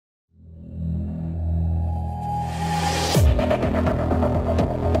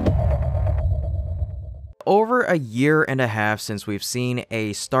Over a year and a half since we've seen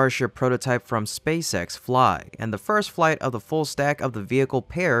a Starship prototype from SpaceX fly, and the first flight of the full stack of the vehicle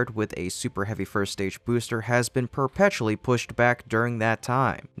paired with a super heavy first stage booster has been perpetually pushed back during that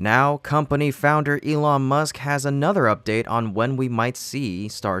time. Now, company founder Elon Musk has another update on when we might see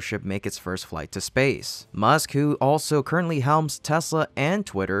Starship make its first flight to space. Musk, who also currently helms Tesla and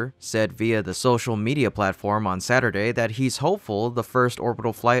Twitter, said via the social media platform on Saturday that he's hopeful the first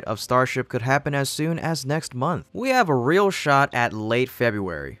orbital flight of Starship could happen as soon as next month. We have a real shot at late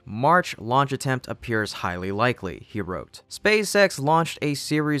February. March launch attempt appears highly likely, he wrote. SpaceX launched a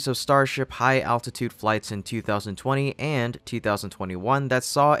series of Starship high-altitude flights in 2020 and 2021 that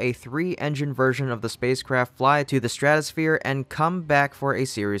saw a 3-engine version of the spacecraft fly to the stratosphere and come back for a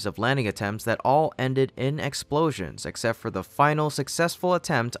series of landing attempts that all ended in explosions, except for the final successful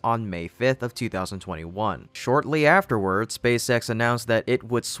attempt on May 5th of 2021. Shortly afterwards, SpaceX announced that it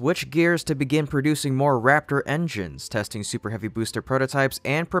would switch gears to begin producing more Raptor engines, testing Super Heavy booster prototypes,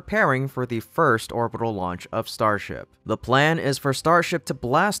 and preparing for the first orbital launch of Starship. The plan is for Starship to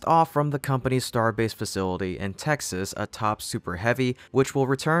blast off from the company's Starbase facility in Texas atop Super Heavy, which will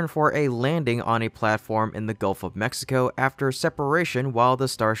return for a landing on a platform in the Gulf of Mexico after separation, while the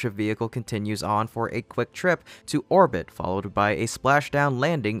Starship vehicle continues on for a quick trip to orbit, followed by a splashdown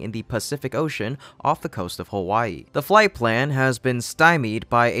landing in the Pacific Ocean off the coast of Hawaii. The flight plan has been stymied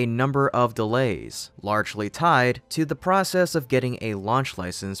by a number of delays, largely tied to the process of getting a launch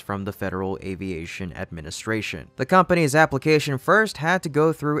license from the Federal Aviation Administration. The company's application first had to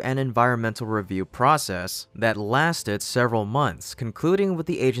go through an environmental review process that lasted several months, concluding with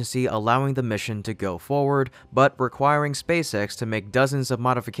the agency allowing the mission to go forward, but requiring SpaceX to make dozens of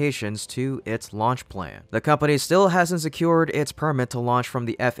modifications to its launch plan. The company still hasn't secured its permit to launch from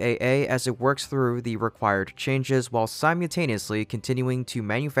the FAA as it works through the required changes while simultaneously continuing to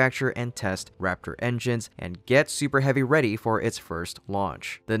manufacture and test Raptor engines and get Super Heavy ready for its first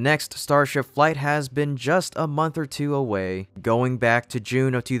launch. The next Starship flight has been just a month or two away, going back to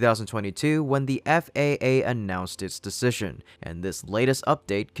June of 2022 when the FAA announced its decision, and this latest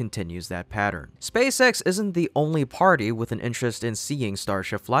update continues that pattern. SpaceX isn't the only party with an interest in seeing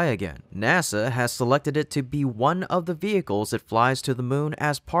Starship fly again. NASA has selected it to be one of the vehicles it flies to the moon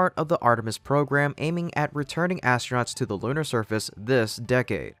as part of the Artemis program, aiming at returning astronauts to the lunar surface this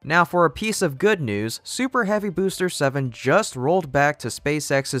decade. Now, for a piece of good news, Super Heavy Booster 7 just rolled back to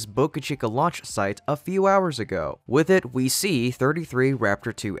SpaceX's Boca Chica launch site a few hours ago. With it, we see 33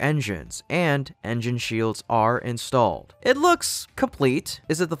 Raptor 2 engines, and engine shields are installed. It looks complete.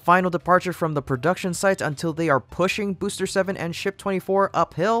 Is it the final departure from the production site until they are pushing Booster 7 and Ship 24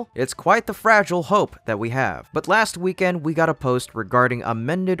 uphill? It's quite the fragile hope that we have. But last weekend, we got a post regarding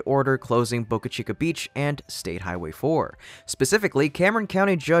amended order closing Boca Chica Beach and State Highway 4. Specifically, Cameron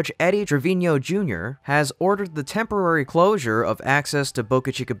County Judge Eddie Trevino Jr. has ordered the temporary closure of access to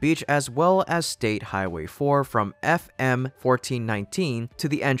Boca Chica Beach as well as State Highway 4 from FM 1419 to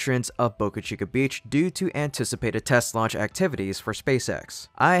the entrance of Boca Chica Beach due to anticipated test launch activities for SpaceX.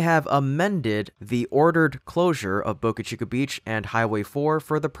 I have amended the ordered closure of Boca Chica Beach and Highway 4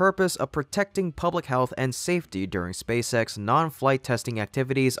 for the purpose of protecting public health and safety during SpaceX non-flight testing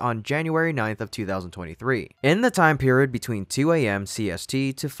activities on January 9th of 2023. In the time period between 2 a.m.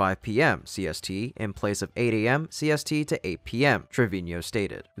 CST to 5 p.m. CST in place of 8 a.m. CST to 8 p.m., Trevino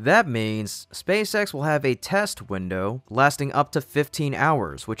stated. That means SpaceX will have a test window lasting up to 15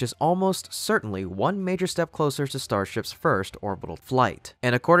 hours, which is almost certainly one major step closer to Starship's first orbital flight.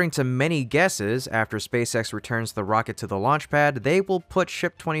 And according to many guesses, after SpaceX returns the rocket to the launch pad, they will put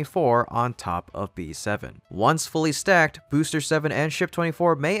Ship 24 on top of B7. Once fully stacked, Booster 7 and Ship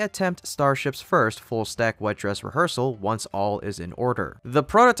 24 may attempt Starship's first full-stack wet dress rehearsal once all is in order. The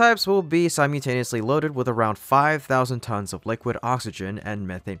prototypes will be simultaneously loaded with around 5,000 tons of liquid oxygen and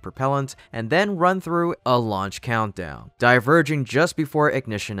methane propellant, and then run through a launch countdown. Diverging just before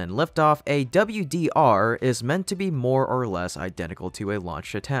ignition and liftoff, a WDR is meant to be more or less identical to a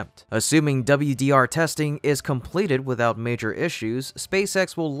launch attempt. Assuming WDR testing is completed without major issues,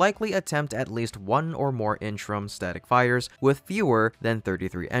 SpaceX will likely attempt at least one or more interim static fires with fewer than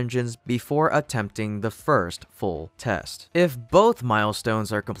 33 engines before attempting the first full test. If both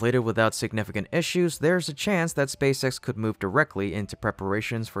milestones are completed without significant issues, there's a chance that SpaceX could move directly into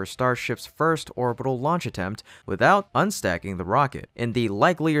preparations for Starship's first orbital launch attempt without unstacking the rocket. In the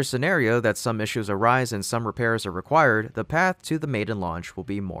likelier scenario that some issues arise and some repairs are required, the path to the maiden launch will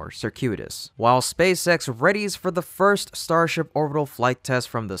be more circuitous. While SpaceX readies for the first Starship orbital flight test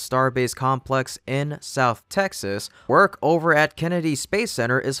from the Starbase complex in South Texas, work over at Kennedy Space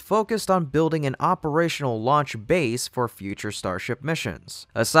Center is focused on building an operational launch base for future Starship missions.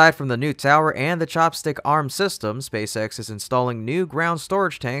 Aside from the new tower core and the chopstick arm system, SpaceX is installing new ground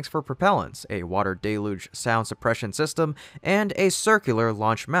storage tanks for propellants, a water deluge sound suppression system, and a circular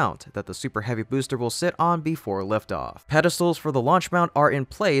launch mount that the Super Heavy booster will sit on before liftoff. Pedestals for the launch mount are in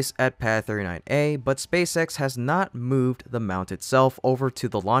place at Pad 39A, but SpaceX has not moved the mount itself over to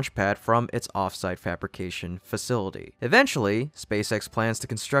the launch pad from its offsite fabrication facility. Eventually, SpaceX plans to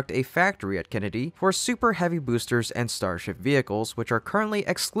construct a factory at Kennedy for Super Heavy boosters and Starship vehicles, which are currently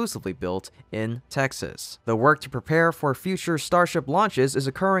exclusively built in Texas. The work to prepare for future Starship launches is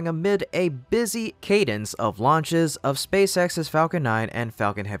occurring amid a busy cadence of launches of SpaceX's Falcon 9 and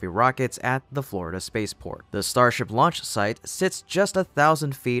Falcon Heavy rockets at the Florida spaceport. The Starship launch site sits just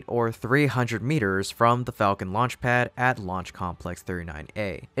 1,000 feet or 300 meters from the Falcon launch pad at Launch Complex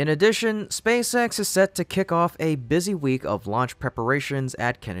 39A. In addition, SpaceX is set to kick off a busy week of launch preparations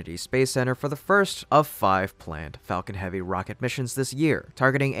at Kennedy Space Center for the first of 5 planned Falcon Heavy rocket missions this year,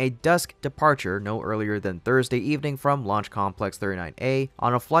 targeting a dusk departure no earlier than Thursday evening from Launch Complex 39A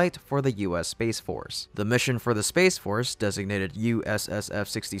on a flight for the U.S. Space Force. The mission for the Space Force, designated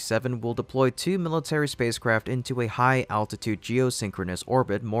USSF-67, will deploy 2 military spacecraft into a high-altitude geosynchronous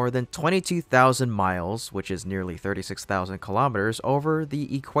orbit more than 22,000 miles, which is nearly 36,000 kilometers, over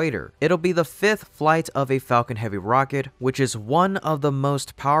the equator. It'll be the 5th flight of a Falcon Heavy rocket, which is one of the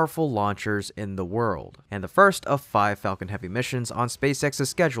most powerful launchers in the world, and the first of 5 Falcon Heavy missions on SpaceX's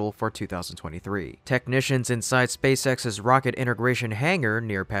schedule for 2023. Technicians inside SpaceX's rocket integration hangar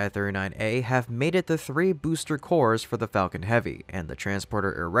near Pad 39A have mated the 3 booster cores for the Falcon Heavy, and the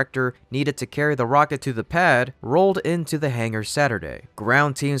transporter erector needed to carry the rocket to the pad rolled into the hangar Saturday.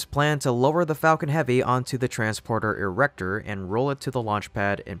 Ground teams plan to lower the Falcon Heavy onto the transporter erector and roll it to the launch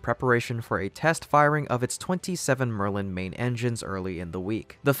pad in preparation for a test firing of its 27 Merlin main engines early in the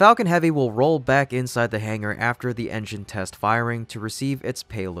week. The Falcon Heavy will roll back inside the hangar after the engine test firing to receive its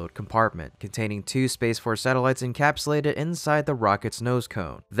payload compartment, containing 2 Space Force satellites encapsulated inside the rocket's nose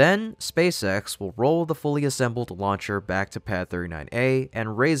cone. Then, SpaceX will roll the fully assembled launcher back to Pad 39A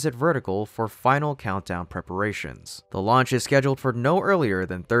and raise it vertical for final countdown preparations. The launch is scheduled for no earlier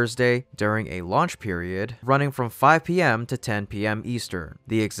than Thursday during a launch period running from 5 p.m. to 10 p.m. Eastern.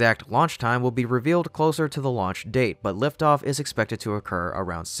 The exact launch time will be revealed closer to the launch date, but liftoff is expected to occur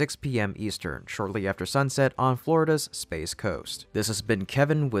around 6 p.m. Eastern, shortly after sunset on Florida's Space Coast. This has been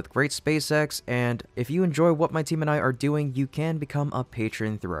Kevin with Great SpaceX, and if you enjoy what my team and I are doing, you can become a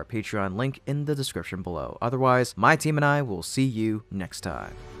patron through our Patreon link in the description below. Otherwise, my team and I will see you next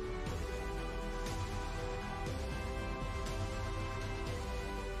time.